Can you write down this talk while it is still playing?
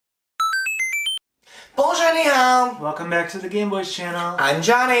Bonjour, ni hao. Welcome back to the Gaymeboyz channel. I'm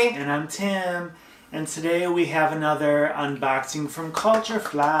Johnny. And I'm Tim. And today we have another unboxing from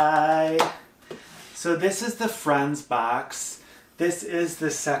Culturefly. So this is the Friends box. This is the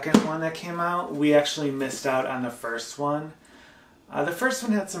second one that came out. We actually missed out on the first one. The first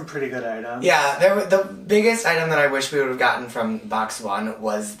one had some pretty good items. Yeah, the biggest item that I wish we would have gotten from box one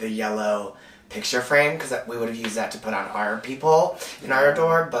was the yellow picture frame, because we would have used that to put on our people in our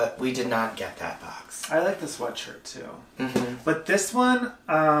door, but we did not get that box. I like the sweatshirt too. But this one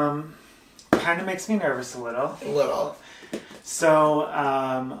kind of makes me nervous a little. A little.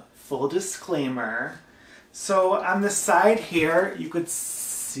 So, full disclaimer. So on the side here, you could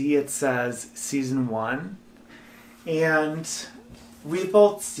see it says Season 1. And we've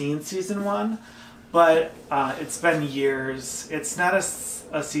both seen Season 1, but it's been years. It's not a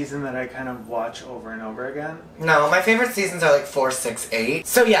season that I kind of watch over and over again. No, my favorite seasons are like 4, 6, 8.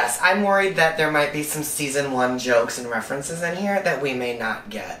 So yes, I'm worried that there might be some Season 1 jokes and references in here that we may not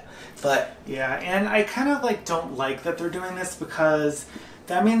get. But yeah, and I kind of don't like that they're doing this, because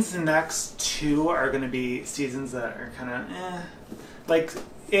that means the next 2 are going to be seasons that are kind of Like,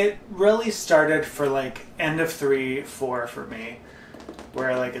 it really started for end of 3, 4 for me,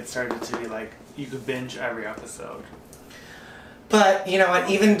 where it started to be you could binge every episode. But, you know what,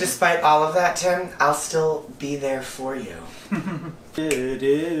 even despite all of that, Tim, I'll still be there for you.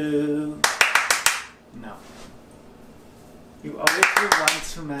 No. You always do one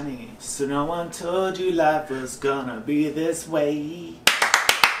too many. So no one told you life was gonna be this way.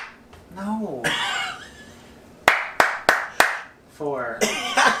 No. 4.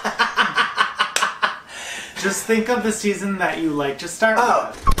 Just think of the season that you like. Just start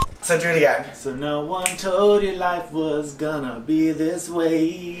with. So do it again. So no one told you life was gonna be this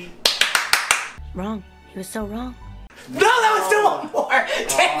way. Wrong. He was so wrong. No, that was still one more.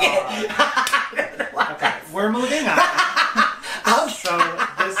 Dang it. Okay, we're moving on. So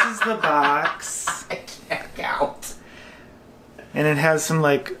this is the box. I can't count. And it has some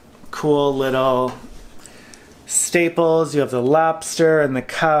cool little staples. You have the lobster and the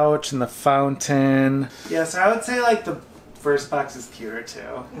couch and the fountain. Yeah, so I would say the first box is cuter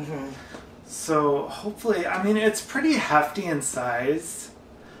too. So hopefully, I mean, it's pretty hefty in size.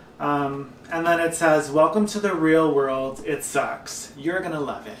 And then it says, "Welcome to the real world. It sucks. You're gonna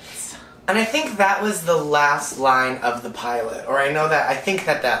love it." And I think that was the last line of the pilot. Or I think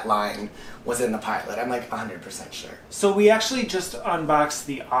that line was in the pilot. I'm 100% sure. So we actually just unboxed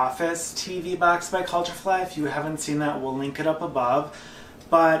the Office TV box by Culturefly. If you haven't seen that, we'll link it up above.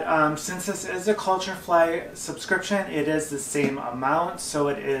 But since this is a Culturefly subscription, it is the same amount. So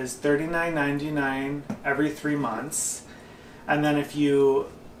it is $39.99 every 3 months. And then if you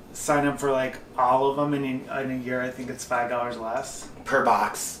sign up for all of them in a year, I think it's $5 less. Per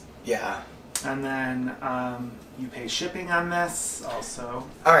box, yeah. And then you pay shipping on this also.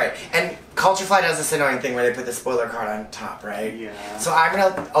 Alright, and Culturefly does this annoying thing where they put the spoiler card on top, right? Yeah. So I'm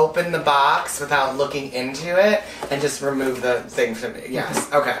going to open the box without looking into it and just remove the thing from it.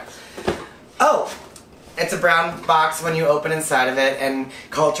 Yes, okay. Oh! It's a brown box when you open inside of it, and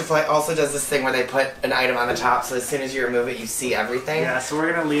Culturefly also does this thing where they put an item on the top, so as soon as you remove it, you see everything. Yeah, so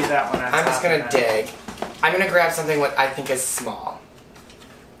we're going to leave that one on top. I'm just going to dig. I'm going to grab something what I think is small.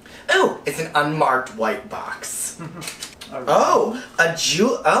 Ooh, it's an unmarked white box. Oh,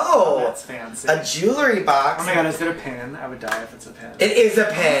 that's fancy. A jewelry box. Oh my god, is it a pin? I would die if it's a pin. It is a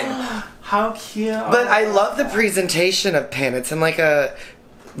pin. How cute. But I love the presentation of pin. It's in a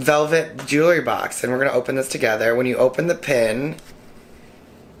velvet jewelry box, and we're gonna open this together. When you open the pin,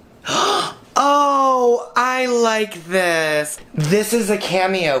 oh, I like this. This is a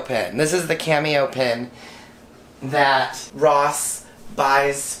cameo pin. This is the cameo pin that Ross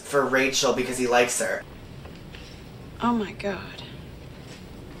buys for Rachel because he likes her. Oh my god.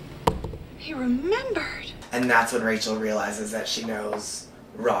 He remembered. And that's when Rachel realizes that she knows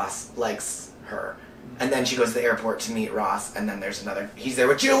Ross likes her. And then she goes to the airport to meet Ross, and then there's another, he's there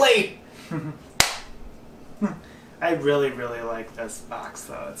with Julie! I really, really like this box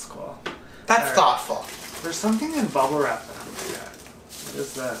though, it's cool. That's thoughtful. There's something in bubble wrap that I don't get. What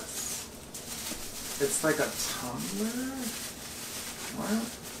is this? It's like a tumbler? What?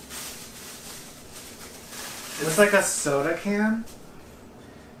 It's like a soda can.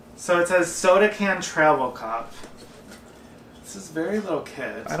 So it says soda can travel cup. This is very little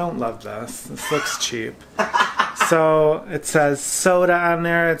kid. I don't love this. This looks cheap. So it says soda on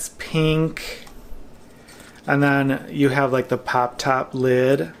there. It's pink. And then you have the pop top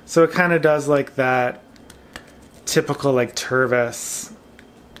lid. So it kind of does that typical Tervis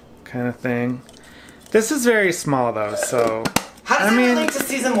kind of thing. This is very small though, so How does it relate to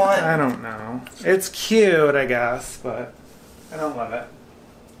season 1? I don't know. It's cute, I guess, but I don't love it.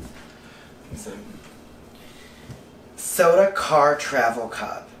 Soda car travel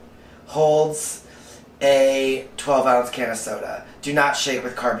cup. Holds a 12-ounce can of soda. Do not shake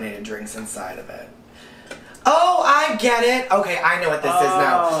with carbonated drinks inside of it. Oh, I get it. Okay, I know what this is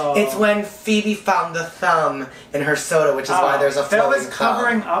now. It's when Phoebe found the thumb in her soda, which is why there's a floating That was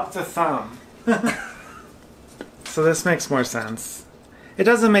covering thumb. up the thumb. So this makes more sense. It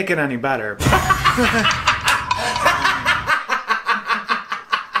doesn't make it any better.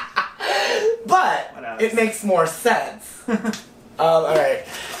 But it makes more sense. Alright.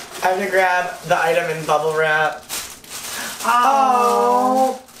 I'm gonna grab the item in bubble wrap.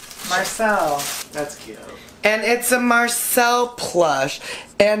 Oh, Marcel. That's cute. And it's a Marcel plush.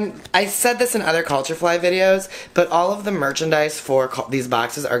 And I said this in other Culturefly videos, but all of the merchandise for these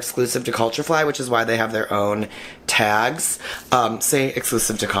boxes are exclusive to Culturefly, which is why they have their own tags. Say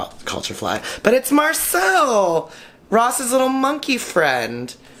exclusive to Culturefly. But it's Marcel! Ross's little monkey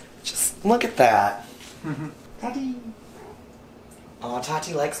friend. Just look at that. Tati. Oh,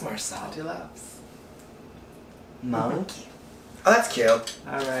 Tati likes Marcel. Tati loves. Monkey. Oh, that's cute.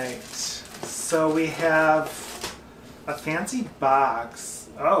 Alright. So we have a fancy box.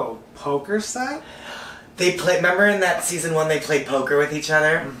 Oh, poker set? They play. Remember in that season 1 they played poker with each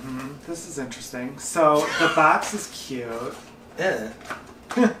other? This is interesting. So the box is cute. Yeah.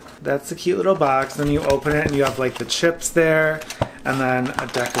 That's a cute little box. Then you open it and you have like the chips there, and then a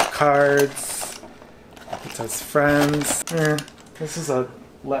deck of cards. It says friends. This is a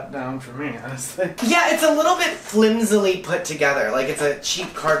letdown for me, honestly. Yeah, it's a little bit flimsily put together. Like it's a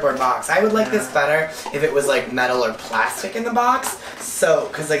cheap cardboard box. I would like this better if it was like metal or plastic in the box. So,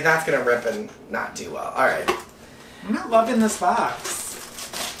 cause like that's gonna rip and not do well. All right. I'm not loving this box.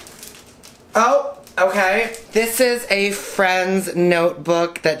 Oh, okay. This is a friend's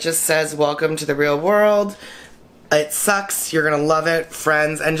notebook that just says "Welcome to the real world." It sucks. You're gonna love it,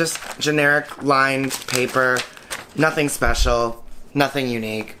 friends, and just generic lined paper. Nothing special. Nothing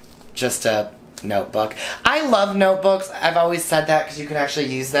unique, just a notebook. I love notebooks. I've always said that because you can actually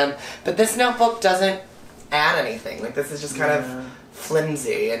use them. But this notebook doesn't add anything. Like this is just kind of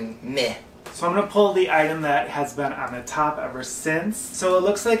flimsy and meh. So I'm going to pull the item that has been on the top ever since. So it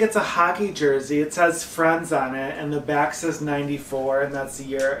looks like it's a hockey jersey. It says friends on it, and the back says 94, and that's the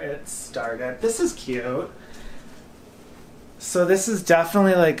year it started. This is cute. So this is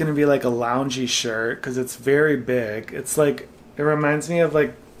definitely like going to be like a loungy shirt because it's very big. It's like, it reminds me of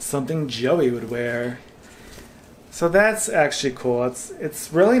like something Joey would wear. So that's actually cool. It's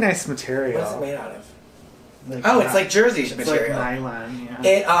really nice material. What's it made out of? Like it's like jersey it's material. Like nylon,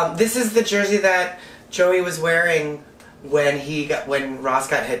 yeah. This is the jersey that Joey was wearing when Ross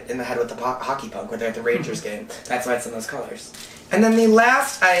got hit in the head with the hockey puck when they're at the Rangers game. That's why it's in those colors. And then the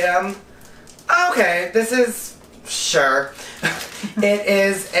last item. Okay, this is sure. It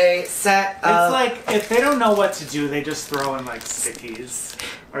is a set of... It's like, if they don't know what to do, they just throw in like stickies.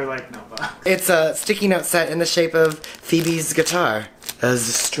 Or like Nova. It's a sticky note set in the shape of Phoebe's guitar. As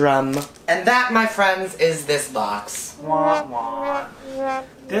a strum. And that, my friends, is this box. Wah, wah.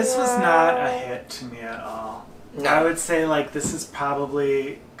 This was not a hit to me at all. No. I would say like this is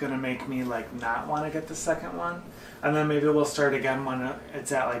probably gonna make me like not want to get the second one. And then maybe we'll start again when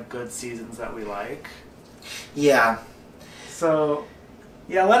it's at like good seasons that we like. Yeah. So,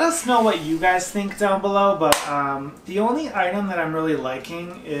 yeah, let us know what you guys think down below, but the only item that I'm really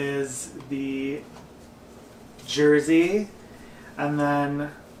liking is the jersey, and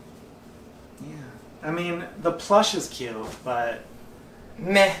then, yeah, I mean, the plush is cute, but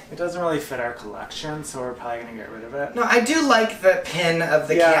Meh. it doesn't really fit our collection, so we're probably going to get rid of it. No, I do like the pin of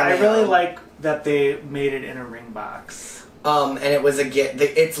the Yeah, cameo. I really like that they made it in a ring box. And it was a gift.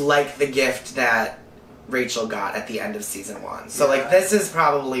 It's like the gift that Rachel got at the end of season 1. So like this is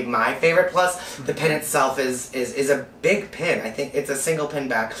probably my favorite. Plus the pin itself is a big pin. I think it's a single pin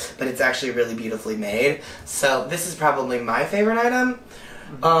back, but it's actually really beautifully made. So this is probably my favorite item.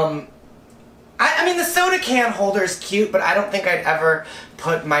 I mean the soda can holder is cute, but I don't think I'd ever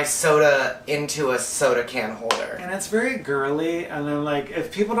put my soda into a soda can holder. And it's very girly, and then like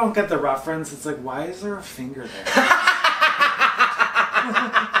if people don't get the reference, it's like, why is there a finger there?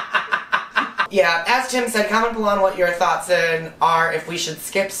 Yeah, as Tim said, comment below on what your thoughts are if we should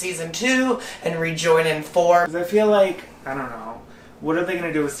skip season 2 and rejoin in 4. Because I feel like, I don't know, what are they going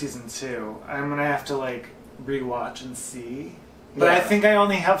to do with season 2? I'm going to have to like rewatch and see. But Yeah. I think I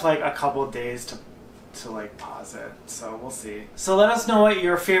only have like a couple days to like pause it, so we'll see. So let us know what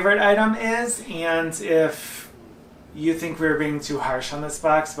your favorite item is, and if you think we're being too harsh on this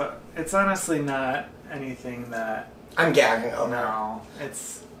box, but it's honestly not anything that I'm gagging over. No,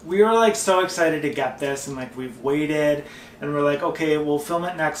 we were like so excited to get this, and like we've waited, and we're like, okay, we'll film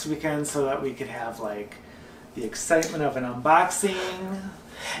it next weekend so that we could have like the excitement of an unboxing.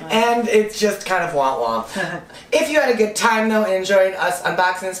 And it's just kind of womp womp. If you had a good time though and enjoyed us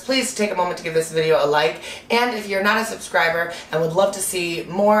unboxing this, please take a moment to give this video a like. And if you're not a subscriber and would love to see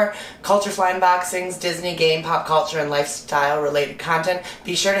more Culturefly unboxings, Disney, game, pop culture, and lifestyle related content,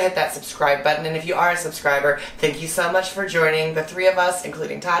 be sure to hit that subscribe button. And if you are a subscriber, thank you so much for joining the three of us,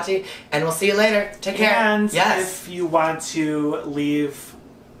 including Tati, and we'll see you later. Take care. And yes. if you want to leave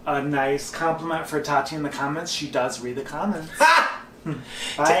a nice compliment for Tati in the comments, she does read the comments.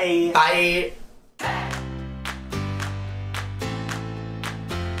 Bye. Bye.